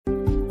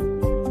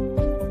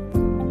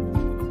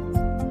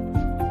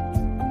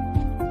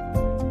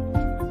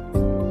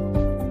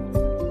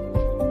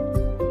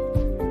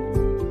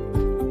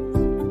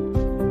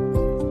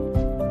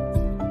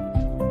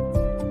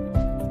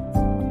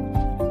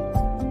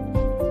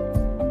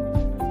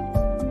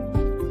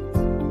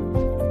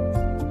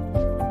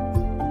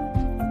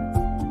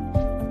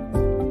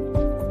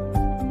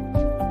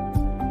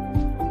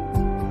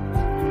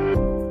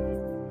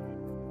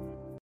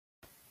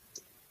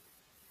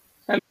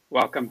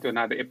Welcome to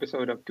another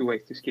episode of Two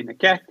Ways to Skin a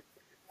Cat,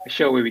 a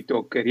show where we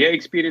talk career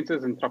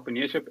experiences,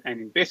 entrepreneurship,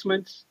 and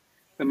investments.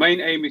 The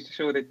main aim is to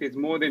show that there's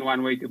more than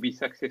one way to be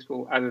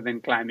successful other than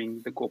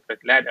climbing the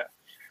corporate ladder.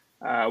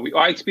 We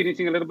are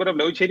experiencing a little bit of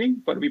load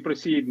shedding, but we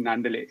proceed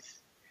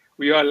nonetheless.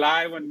 We are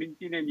live on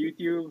LinkedIn and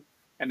YouTube,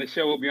 and the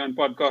show will be on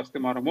podcast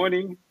tomorrow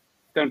morning.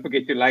 Don't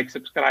forget to like,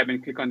 subscribe,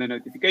 and click on the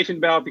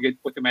notification bell to get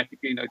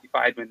automatically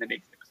notified when the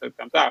next episode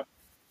comes out.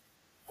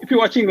 If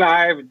you're watching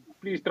live,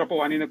 please drop a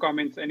 1 in the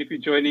comments. And if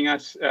you're joining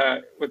us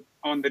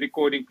on the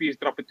recording, please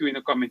drop a 2 in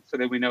the comments so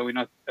that we know we're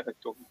not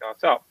talking to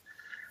ourselves.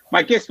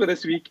 My guest for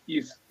this week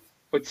is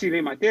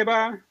Otsile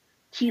Mateba,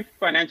 Chief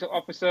Financial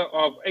Officer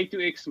of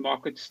A2X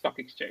Market Stock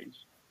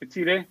Exchange.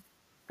 Otsile,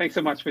 thanks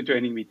so much for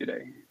joining me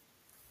today.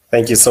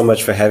 Thank you so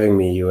much for having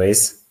me,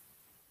 Uwais.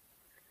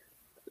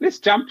 Let's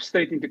jump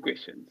straight into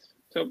questions.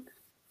 So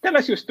tell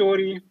us your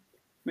story.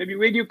 Maybe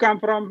where do you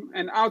come from?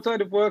 And outside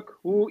of work,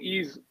 who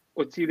is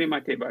Otsile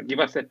Mateba? Give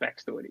us that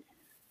backstory.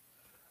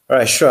 All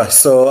right, sure.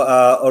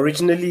 So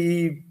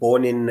originally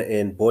born in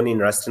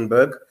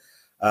Rustenburg,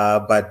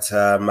 but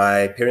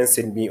my parents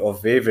sent me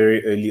off very,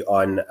 very early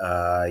on,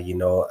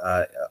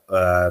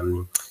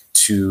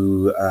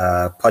 to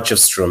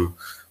Potchefstroom,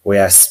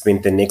 where I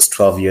spent the next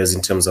 12 years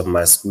in terms of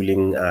my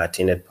schooling.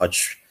 Attended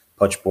Potch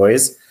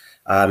Boys.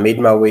 Made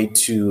my way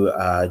to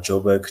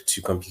Joburg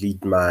to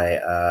complete my,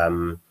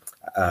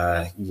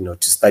 to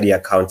study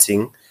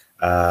accounting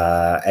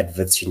at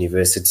Wits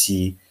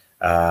University.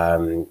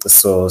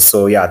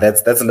 So yeah,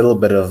 that's a little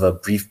bit of a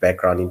brief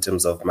background in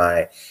terms of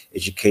my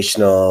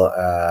educational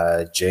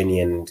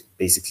journey and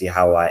basically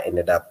how I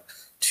ended up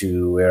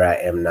to where I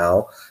am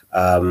now.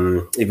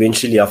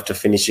 Eventually, after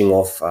finishing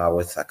off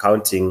with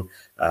accounting,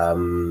 at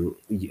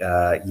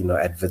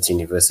Wits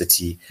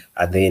University,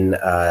 I then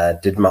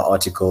did my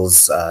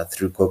articles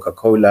through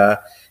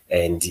Coca-Cola,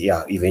 and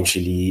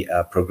eventually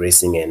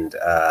progressing and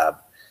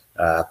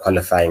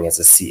qualifying as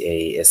a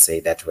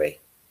CASA that way.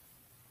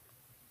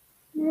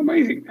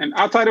 Amazing. And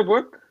outside of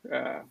work,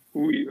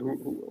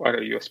 what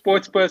are you, a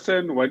sports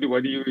person? What do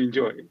you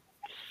enjoy?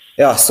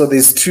 Yeah, so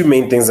there's two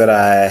main things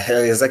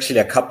there's actually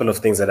a couple of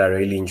things that I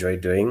really enjoy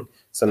doing.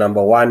 So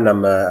number one,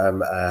 I'm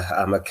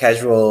a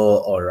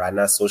casual or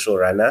runner, social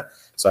runner.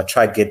 So I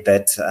try to get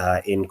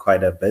that in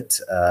quite a bit.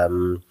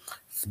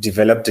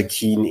 Developed a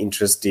keen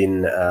interest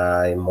in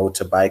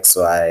motorbikes.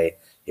 So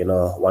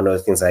one of the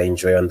things I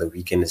enjoy on the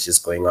weekend is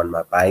just going on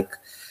my bike.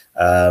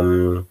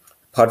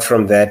 Apart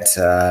from that,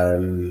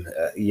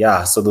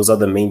 so those are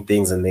the main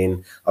things. And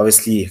then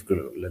obviously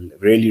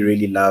really,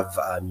 really love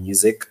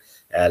music.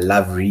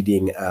 Love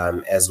reading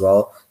as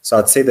well. So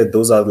I'd say that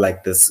those are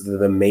like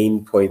the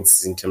main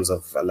points in terms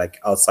of like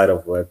outside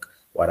of work,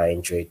 what I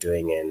enjoy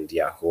doing and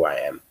who I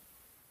am.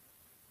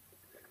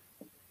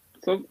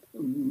 So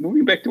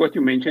moving back to what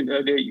you mentioned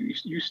earlier,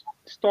 you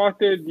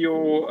started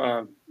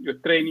your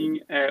training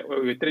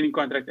or your training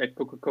contract at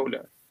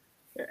Coca-Cola.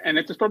 And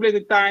it was probably at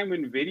a time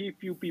when very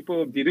few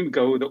people didn't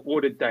go the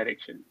audit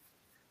direction.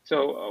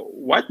 So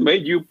what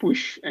made you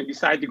push and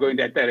decide to go in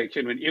that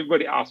direction when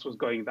everybody else was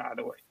going the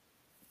other way?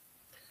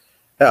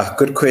 Yeah,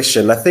 good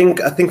question. I think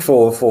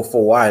for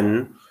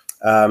one,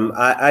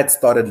 I'd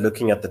started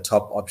looking at the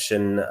top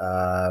option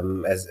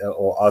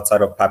or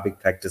outside of public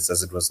practice,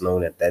 as it was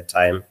known at that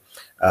time.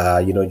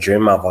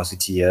 During my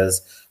varsity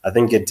years, I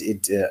think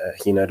it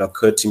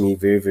occurred to me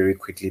very, very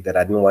quickly that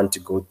I didn't want to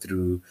go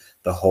through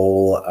the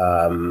whole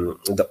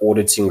the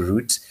auditing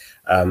route.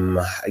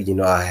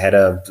 I had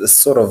a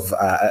sort of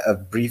a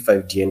brief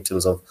idea in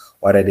terms of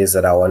what it is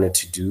that I wanted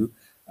to do.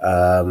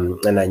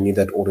 And I knew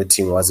that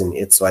auditing wasn't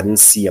it. So I didn't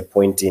see a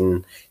point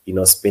in,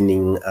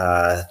 spending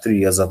 3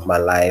 years of my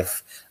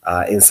life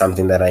in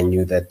something that I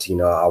knew that,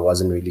 I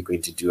wasn't really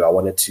going to do. I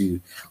wanted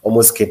to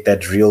almost get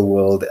that real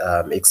world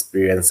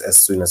experience as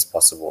soon as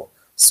possible.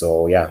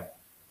 So, yeah.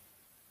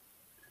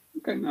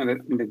 Okay, now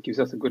that gives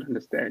us a good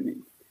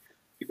understanding.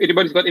 If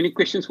anybody's got any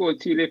questions for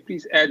Otsile,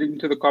 please add it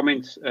into the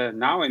comments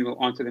now and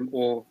we'll answer them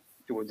all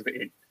towards the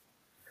end.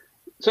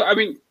 So,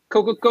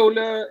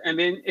 Coca-Cola and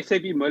then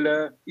SAB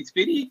Miller, it's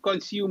very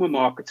consumer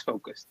markets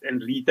focused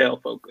and retail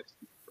focused.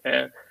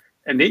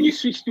 And then you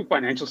switch to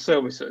financial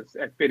services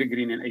at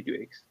Peregrine and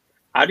A2X.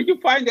 How did you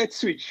find that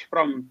switch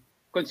from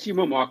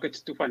consumer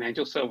markets to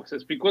financial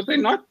services? Because they're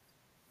not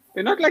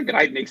like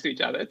right next to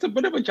each other. It's a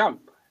bit of a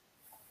jump.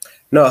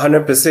 No,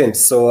 100%.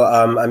 So,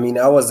 I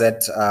was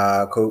at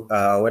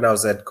when I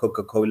was at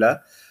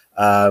Coca-Cola,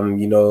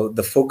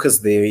 the focus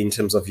there in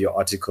terms of your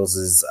articles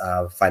is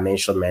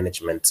financial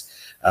management.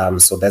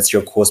 So that's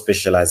your core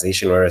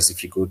specialization. Whereas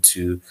if you go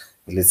to,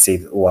 let's say,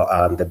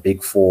 the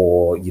big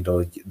four,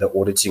 the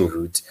auditing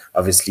route,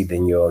 obviously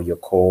then your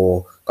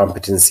core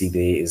competency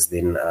there is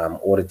then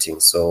auditing.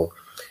 So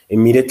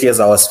immediately as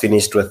I was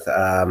finished with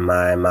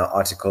my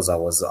articles, I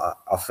was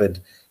offered,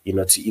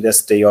 to either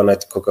stay on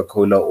at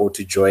Coca-Cola or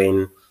to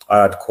join what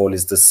I'd call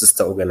is the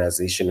sister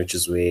organization, which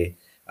is where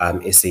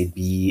SAB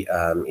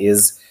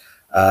is.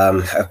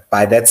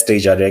 By that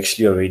stage, I'd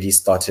actually already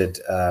started,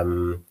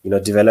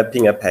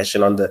 developing a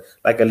passion on a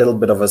little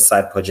bit of a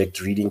side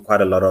project, reading quite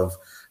a lot of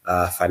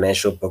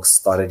financial books,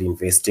 started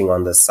investing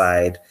on the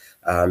side,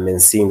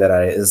 and seeing that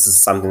this is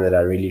something that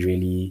I really,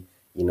 really,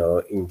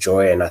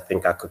 enjoy, and I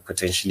think I could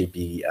potentially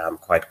be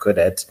quite good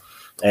at.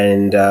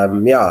 And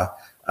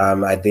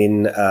I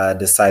then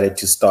decided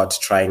to start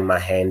trying my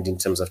hand in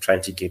terms of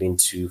trying to get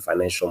into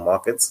financial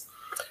markets.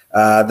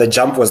 The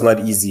jump was not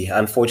easy.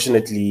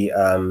 Unfortunately,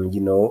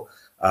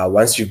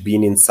 once you've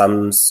been in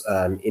some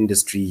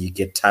industry, you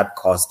get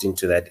typecast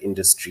into that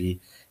industry.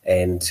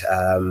 And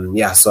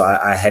so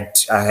I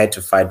had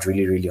to fight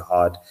really, really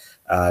hard,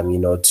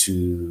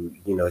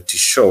 to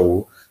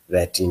show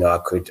that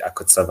I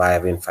could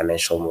survive in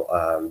financial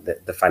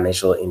the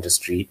financial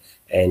industry.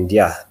 And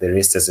the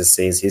rest, as I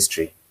say, is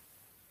history.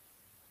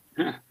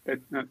 But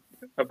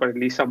at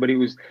least somebody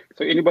who's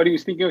so anybody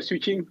who's thinking of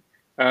switching,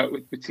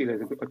 Utsila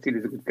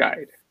is a good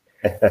guide.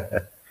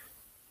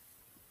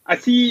 I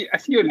see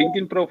your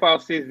LinkedIn profile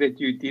says that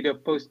you did a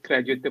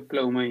postgraduate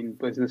diploma in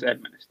business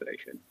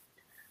administration.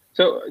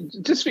 So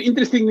just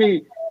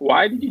interestingly,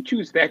 why did you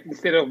choose that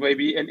instead of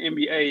maybe an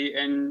MBA?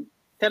 And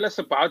tell us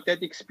about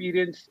that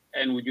experience,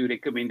 and would you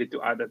recommend it to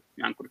other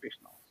young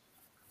professionals?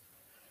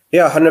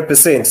 Yeah,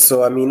 100%.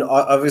 So, I mean,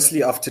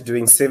 obviously, after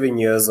doing 7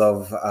 years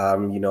of,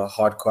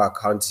 hardcore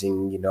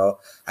accounting,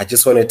 I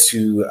just wanted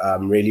to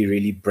really,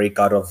 really break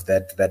out of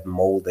that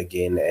mold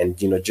again, and,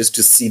 just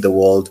to see the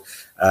world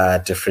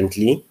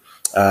differently.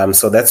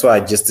 So that's why I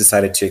just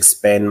decided to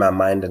expand my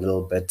mind a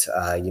little bit,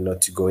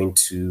 to go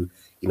into,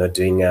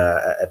 doing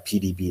a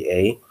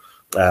PDBA.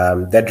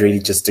 That really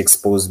just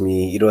exposed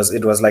me. It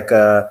was like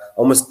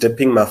almost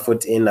dipping my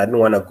foot in. I didn't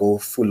want to go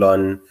full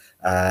on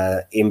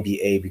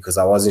MBA because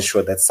I wasn't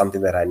sure that's something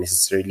that I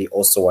necessarily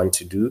also want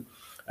to do.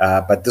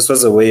 But this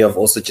was a way of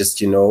also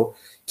just,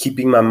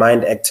 keeping my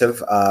mind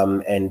active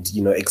and,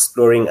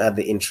 exploring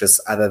other interests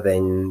other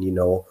than,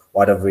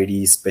 what I've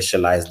really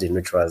specialized in,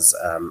 which was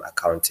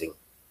accounting.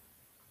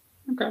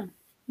 Okay.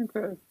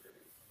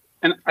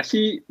 And I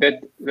see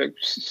that the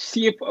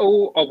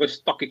CFO of a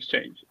stock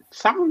exchange, it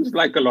sounds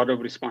like a lot of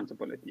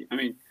responsibility. I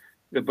mean,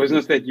 the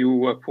business that you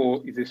work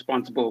for is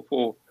responsible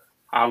for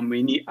how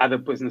many other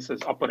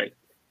businesses operate.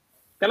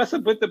 Tell us a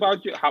bit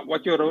about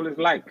what your role is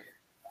like.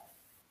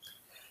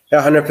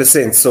 Yeah,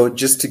 100%. So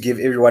just to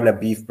give everyone a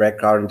brief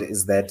background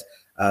is that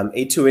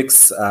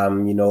A2X,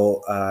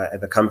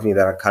 the company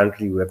that I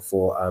currently work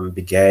for,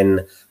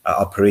 began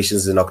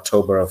operations in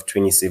October of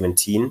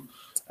 2017.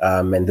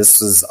 And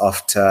this was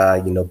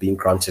after, being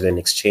granted an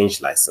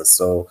exchange license.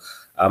 So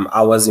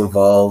I was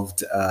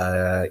involved,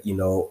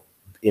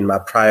 in my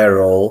prior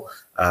role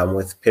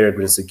with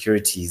Peregrine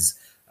Securities,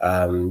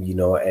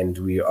 and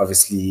we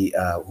obviously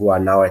who are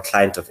now a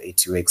client of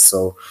A2X.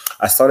 So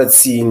I started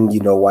seeing,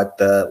 what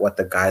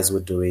the guys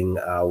were doing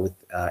with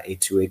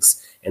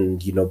A2X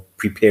and,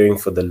 preparing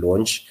for the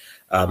launch.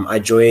 I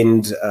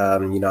joined,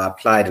 I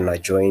applied and I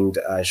joined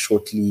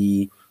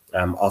shortly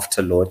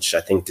after launch,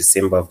 I think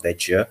December of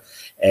that year.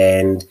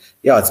 And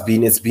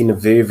it's been a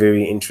very,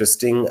 very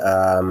interesting,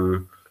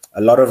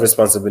 a lot of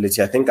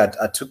responsibility. I think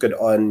I took it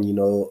on,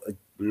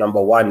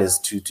 number one is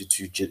to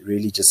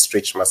really just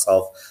stretch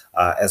myself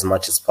as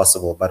much as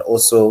possible. But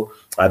also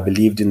I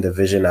believed in the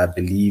vision. I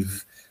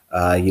believe,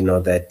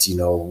 that,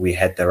 we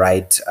had the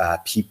right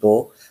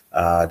people,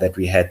 that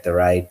we had the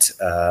right,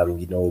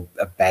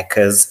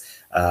 backers,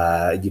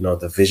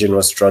 the vision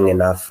was strong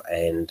enough.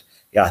 And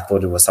I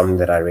thought it was something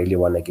that I really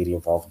want to get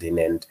involved in.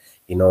 And,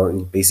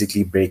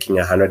 basically breaking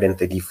a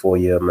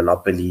 134-year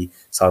monopoly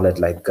sounded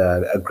like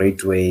a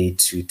great way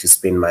to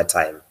spend my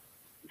time.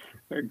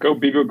 Go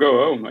big or go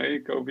home, eh?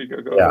 Go big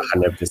or go home.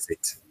 Yeah,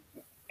 100%.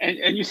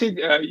 And you said,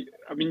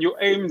 you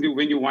aimed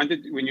when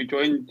you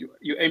joined,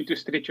 you aimed to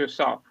stretch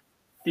yourself.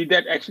 Did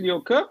that actually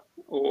occur,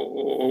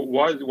 or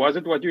was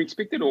it what you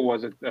expected, or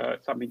was it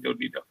something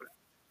totally different?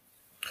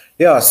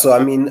 Yeah, so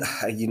I mean,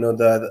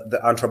 the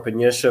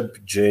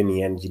entrepreneurship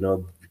journey, and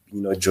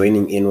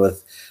joining in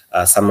with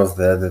some of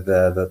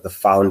the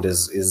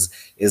founders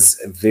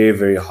is very,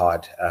 very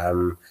hard.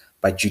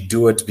 But you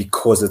do it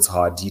because it's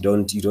hard. You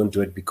don't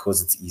do it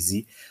because it's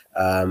easy.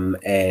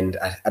 And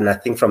I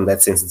think from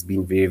that sense, it's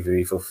been very,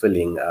 very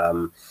fulfilling.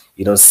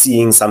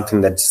 Seeing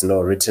something that's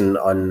written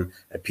on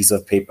a piece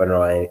of paper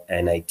or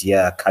an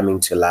idea coming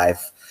to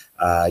life.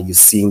 You're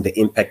seeing the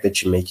impact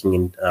that you're making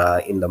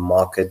in the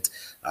market.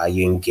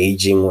 You're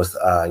engaging with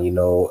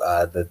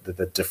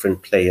the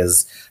different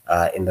players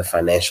in the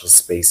financial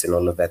space and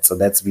all of that. So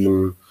that's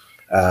been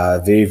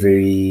very,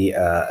 very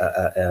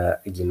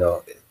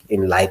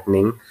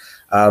enlightening.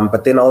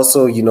 But then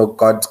also,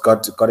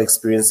 got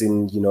experience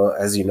in,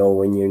 as you know,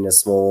 when you're in a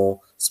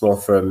small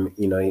firm,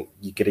 you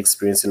get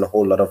experience in a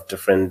whole lot of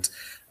different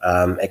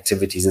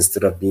activities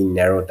instead of being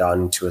narrowed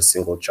down to a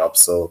single job.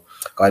 So,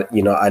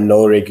 I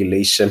know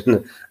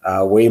regulation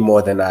way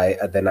more than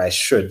I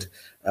should,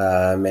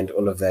 and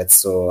all of that.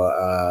 So,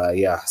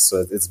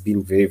 so it's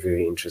been very,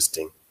 very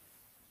interesting.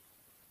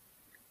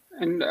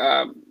 And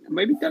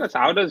maybe tell us,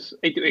 how does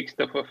A2X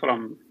differ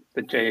from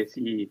the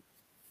JSE,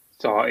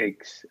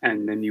 SARX,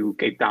 and the new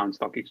Cape Town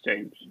Stock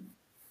Exchange?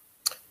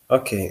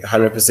 Okay,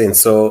 100%.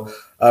 So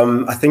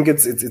I think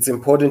it's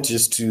important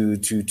just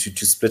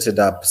to split it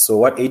up. So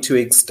what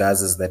A2X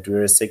does is that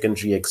we're a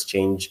secondary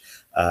exchange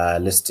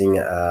listing.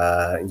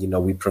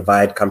 We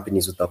provide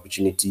companies with the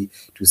opportunity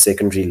to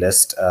secondary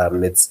list.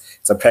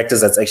 It's a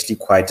practice that's actually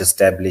quite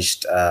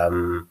established,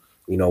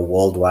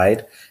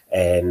 worldwide.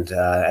 And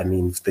I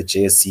mean, the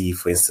JSE,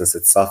 for instance,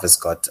 itself has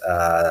got,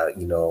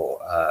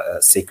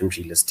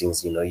 secondary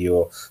listings,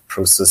 your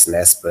Prosus,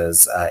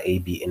 Naspers,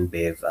 AB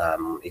InBev,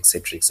 et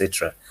cetera, et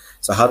cetera.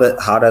 So how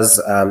does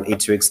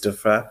A2X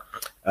differ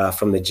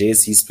from the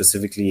JSE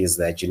specifically is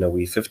that,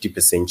 we're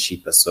 50%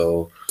 cheaper.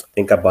 So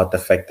think about the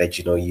fact that,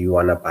 you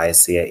want to buy,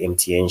 say, an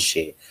MTN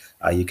share.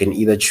 You can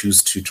either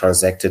choose to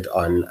transact it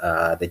on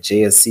the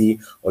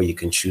JSE, or you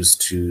can choose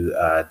to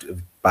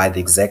buy the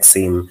exact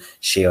same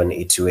share on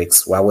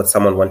A2X. Why would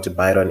someone want to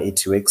buy it on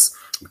A2X?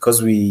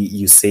 Because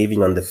you're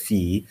saving on the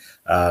fee.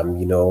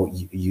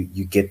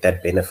 You get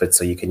that benefit.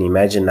 So you can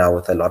imagine now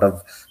with a lot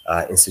of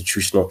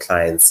institutional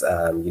clients,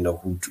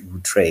 who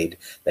trade,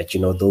 that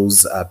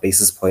those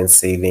basis point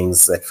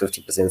savings, that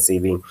 50%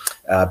 saving,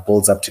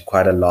 builds up to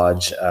quite a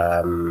large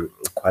amount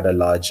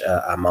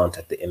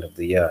at the end of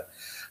the year.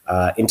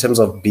 In terms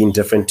of being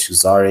different to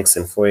Zarex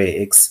and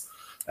Forex,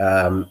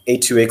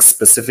 A2X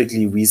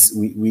specifically,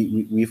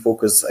 we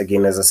focus,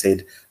 again, as I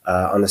said,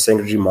 on the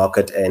secondary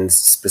market, and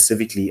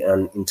specifically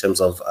in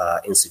terms of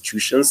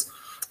institutions.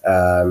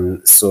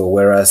 So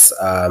whereas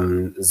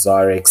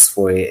Zarex,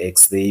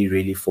 Forex, they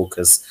really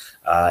focus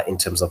in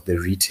terms of the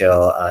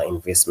retail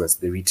investments,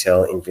 the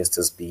retail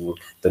investors being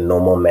the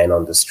normal man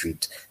on the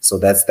street. So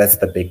that's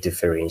the big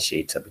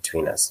differentiator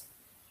between us.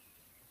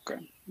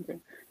 Okay.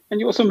 And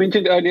you also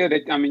mentioned earlier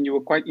that, you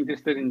were quite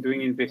interested in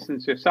doing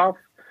investments yourself.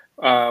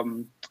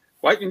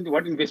 What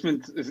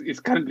investment is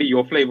currently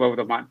your flavor of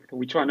the month?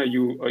 Which one are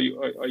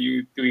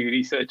you doing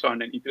research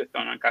on and interested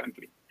on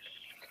currently?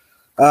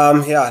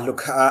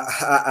 Look,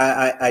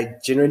 I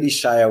generally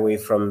shy away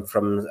from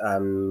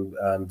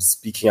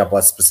speaking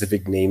about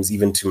specific names,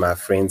 even to my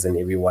friends and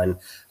everyone,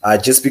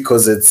 just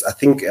because I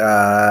think,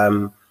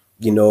 I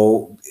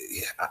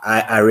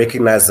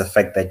recognize the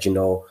fact that,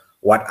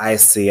 what I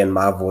say and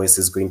my voice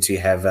is going to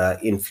have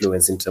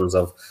influence in terms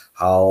of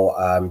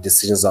how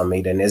decisions are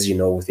made. And as you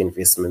know, with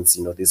investments,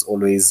 there's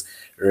always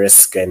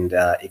risk and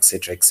et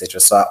cetera, et cetera.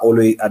 So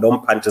I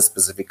don't punt a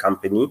specific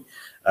company.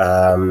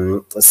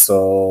 But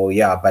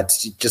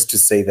just to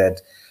say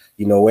that,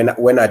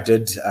 when I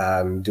did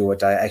do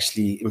it, I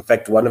actually, in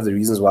fact, one of the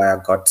reasons why I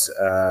got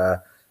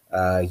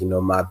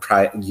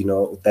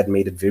that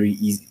made it very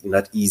easy,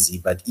 not easy,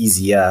 but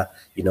easier,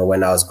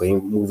 when I was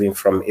moving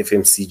from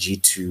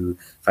FMCG to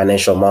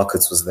financial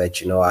markets, was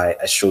that,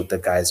 I showed the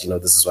guys,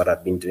 this is what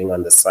I've been doing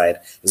on the side,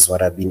 this is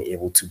what I've been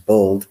able to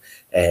build.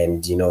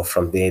 And,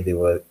 from there, they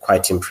were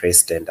quite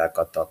impressed, and I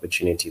got the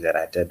opportunity that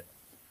I did.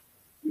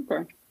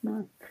 Okay.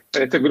 No.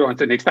 That's a good one.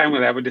 So next time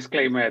we'll have a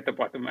disclaimer at the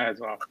bottom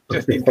as well,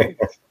 just in case.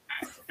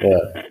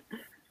 Yeah.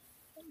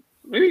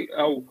 Maybe,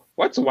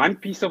 what's one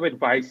piece of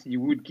advice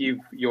you would give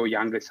your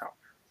younger self?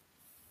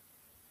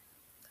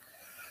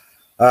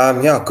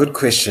 Good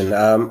question.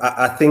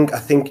 I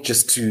think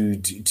just to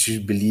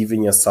believe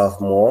in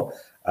yourself more,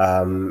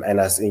 and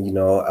as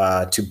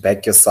to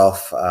back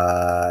yourself,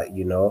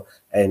 and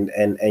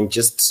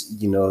just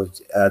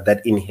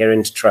that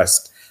inherent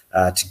trust,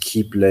 to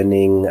keep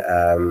learning,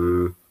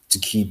 to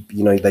keep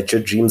that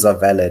your dreams are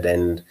valid,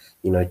 and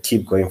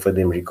keep going for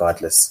them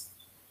regardless.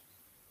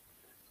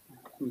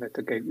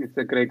 It's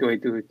a great way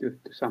to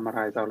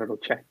summarize our little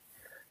chat.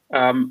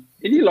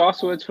 Any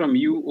last words from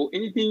you, or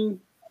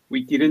anything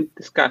we didn't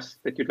discuss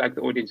that you'd like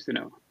the audience to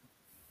know?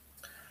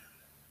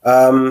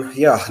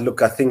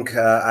 Look, I think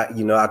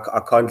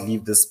I can't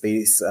leave this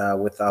space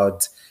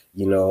without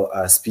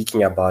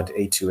speaking about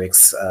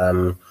A2X.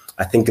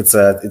 I think it's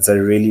a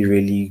really,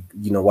 really,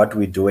 what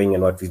we're doing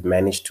and what we've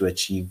managed to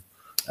achieve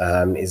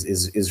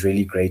is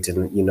really great.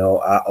 And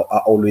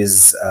I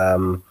always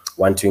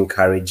want to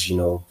encourage,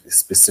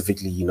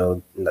 specifically,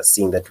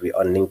 seeing that we're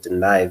on LinkedIn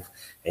Live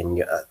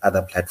and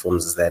other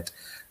platforms, is that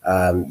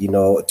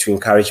to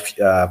encourage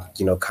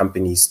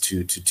companies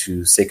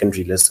to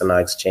secondary list on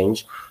our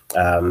exchange.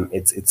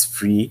 It's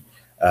free.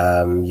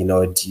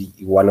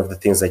 One of the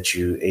things that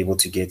you're able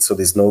to get, so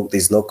there's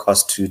no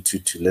cost to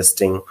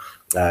listing.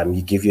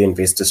 You give your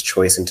investors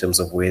choice in terms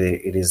of where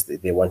it is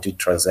they want to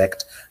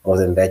transact. More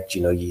than that,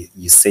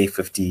 you save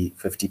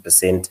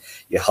 50%.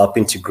 You're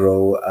helping to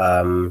grow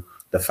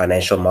the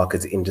financial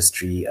markets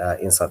industry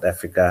in South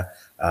Africa,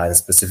 and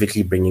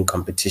specifically bringing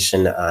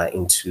competition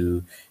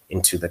into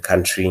the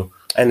country.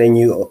 And then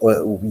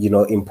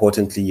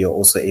importantly, you're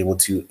also able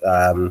to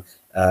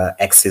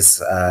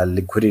access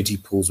liquidity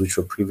pools which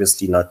were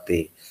previously not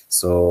there.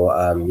 So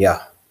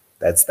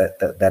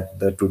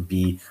that would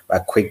be a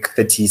quick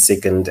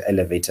 30-second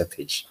elevator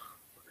pitch.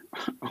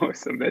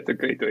 Awesome. That's a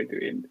great way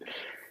to end.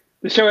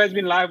 The show has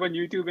been live on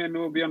YouTube and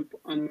will be on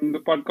the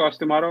podcast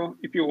tomorrow.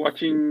 If you're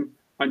watching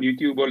on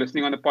YouTube or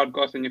listening on the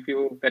podcast and you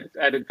feel that it's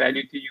added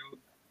value to you,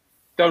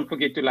 Don't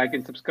forget to like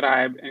and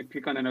subscribe and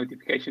click on the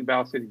notification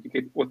bell so that you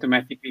get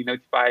automatically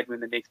notified when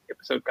the next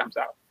episode comes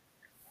out.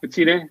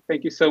 Futsile,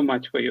 thank you so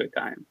much for your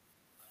time.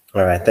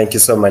 All right. Thank you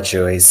so much,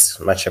 Joyce.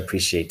 Much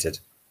appreciated.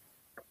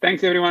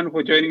 Thanks, everyone,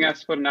 for joining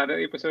us for another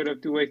episode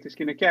of Two Ways to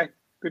Skin a Cat.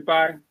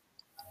 Goodbye.